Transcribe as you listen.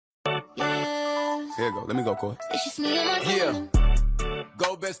Here you go. Let me go, Corey. It's just me and my Yeah.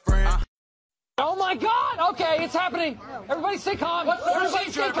 Go, best friend. Oh my God! Okay, it's happening. Everybody stay calm. What's the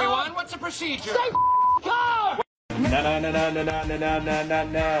procedure, everyone? What's the procedure? Stay calm.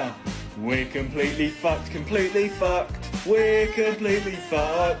 No. We're completely fucked. We're completely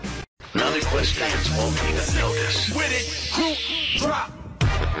fucked. None equestrians won't even notice. With it, group, drop.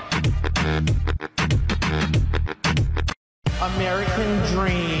 American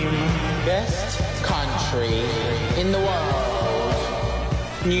dream, best country in the world.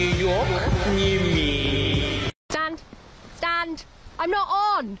 New York, new me. Stand. I'm not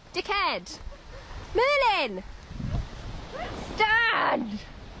on, dickhead. Merlin! Stand!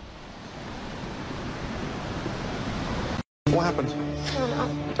 What happened?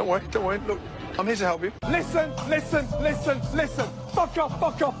 Don't worry. Look, I'm here to help you. Listen. Fuck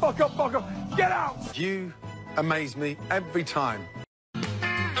off. Get out. You amaze me every time.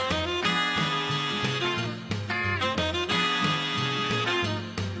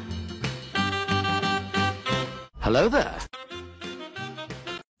 Hello there.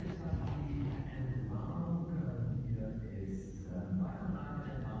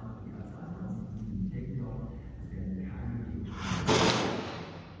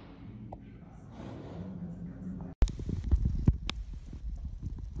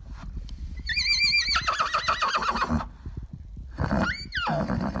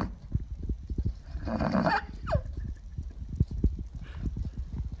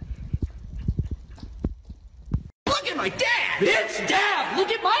 Look at my dad! Bitch, dad!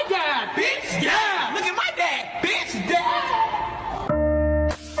 Look at my dad! Bitch, dad! Look at my dad! Bitch, dad!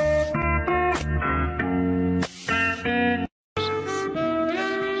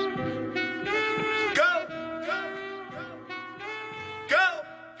 Go.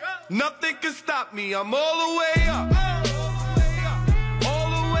 Nothing can stop me. I'm all the way up. All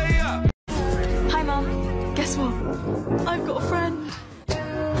the way up. Hi, Mum. Guess what? I've got a friend.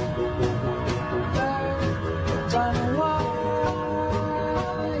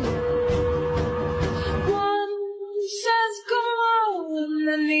 One says go on,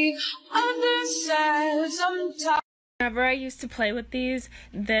 and the other says I'm tired. Whenever I used to play with these,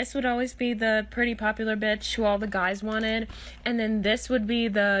 this would always be the pretty popular bitch who all the guys wanted, and then this would be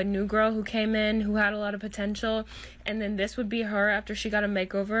the new girl who came in who had a lot of potential, and then this would be her after she got a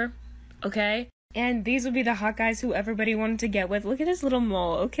makeover, okay? And these would be the hot guys who everybody wanted to get with. Look at his little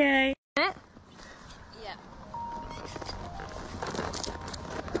mole, okay? Yeah.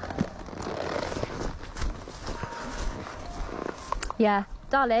 Yeah,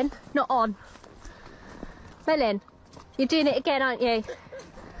 darling, not on. Merlin, you're doing it again, aren't you?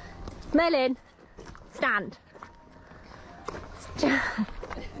 Merlin, stand.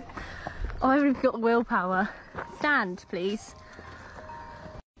 Oh, I've even got the willpower. Stand, please.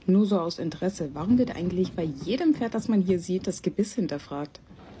 Nur so aus Interesse, warum wird eigentlich bei jedem Pferd, das man hier sieht, das Gebiss hinterfragt?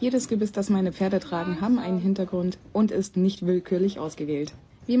 Jedes Gebiss, das meine Pferde tragen, haben einen Hintergrund und ist nicht willkürlich ausgewählt.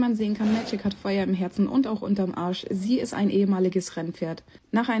 Wie man sehen kann, Magic hat Feuer im Herzen und auch unterm Arsch. Sie ist ein ehemaliges Rennpferd.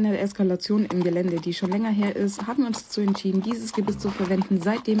 Nach einer Eskalation im Gelände, die schon länger her ist, haben wir uns dazu entschieden, dieses Gebiss zu verwenden.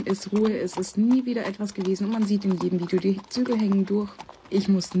 Seitdem ist Ruhe, es ist nie wieder etwas gewesen und man sieht in jedem Video, die Zügel hängen durch. Ich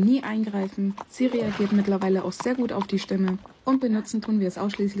muss nie eingreifen. Sie reagiert mittlerweile auch sehr gut auf die Stimme und benutzen tun wir es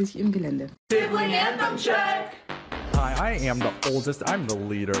ausschließlich im Gelände. Sibling anthem check! Hi, I am the oldest, I'm the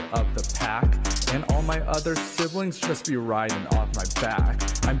leader of the pack, and all my other siblings just be riding off my back.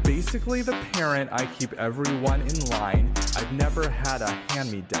 I'm basically the parent, I keep everyone in line. I've never had a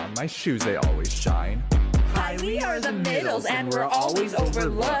hand-me-down, my shoes they always shine. Hi, we are the middles, and we're always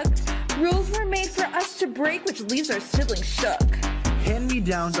overlooked. Rules were made for us to break, which leaves our siblings shook.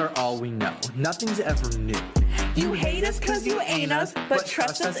 Hand-me-downs are all we know. Nothing's ever new. You hate us cause you ain't us, but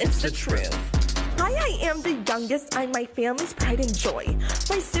trust us, it's the truth. Hi, I am the youngest, I'm my family's pride and joy.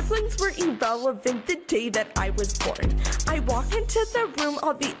 My siblings were irrelevant the day that I was born. I walk into the room,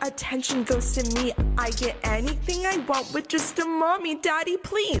 all the attention goes to me. I get anything I want with just a mommy, daddy,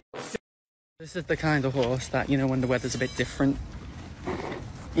 please. This is the kind of horse that, you know, when the weather's a bit different,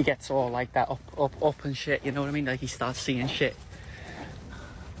 he gets all like that up and shit, you know what I mean? Like he starts seeing shit.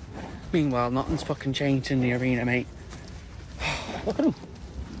 Meanwhile, nothing's fucking changed in the arena, mate. Look at him.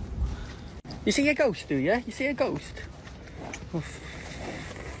 You see a ghost, do you? You see a ghost? Oh,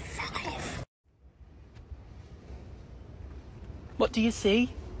 fuck off. What do you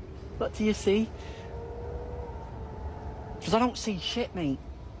see? What do you see? Because I don't see shit, mate.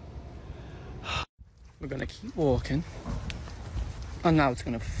 We're gonna keep walking. And now it's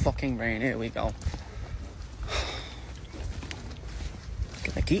gonna fucking rain. Here we go.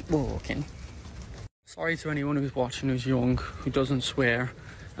 Gonna keep walking. Sorry to anyone who's watching who's young, who doesn't swear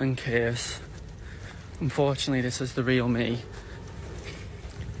and curse. Unfortunately, this is the real me.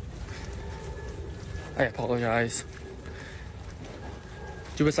 I apologise.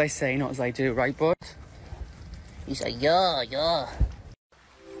 Do as I say, not as I do, right, bud? He said, yeah, yeah.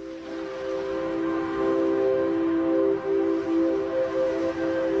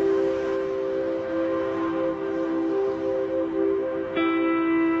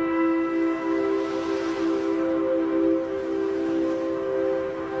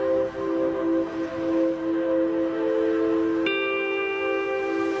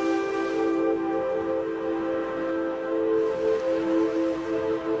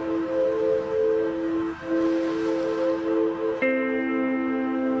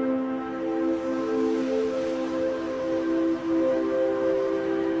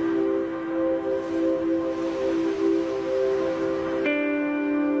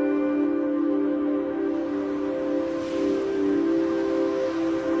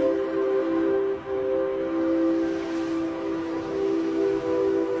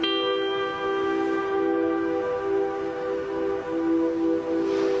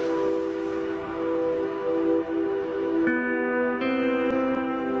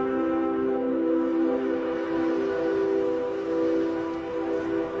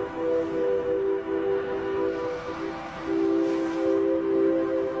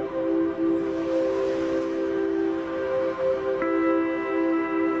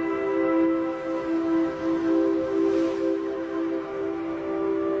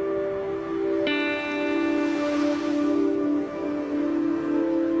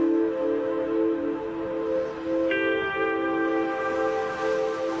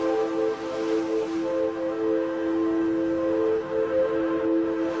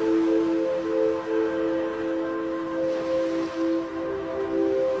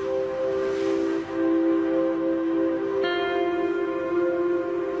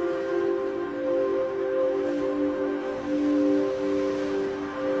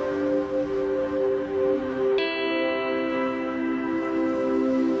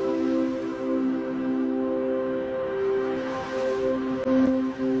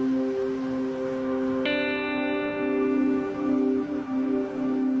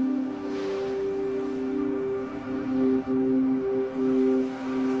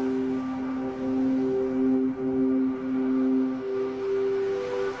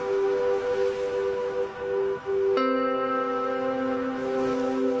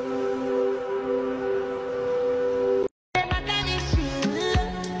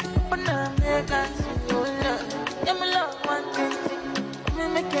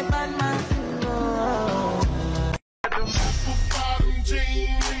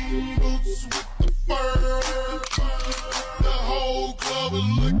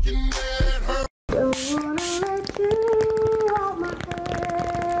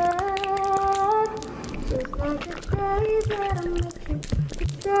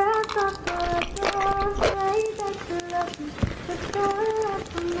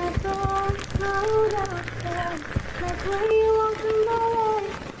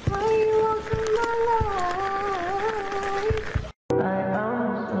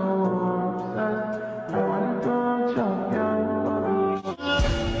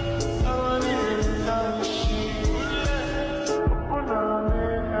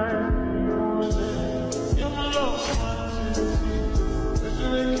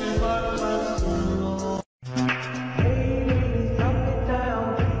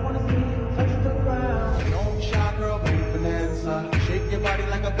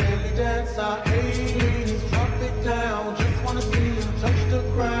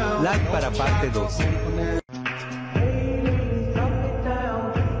 Like para parte 2.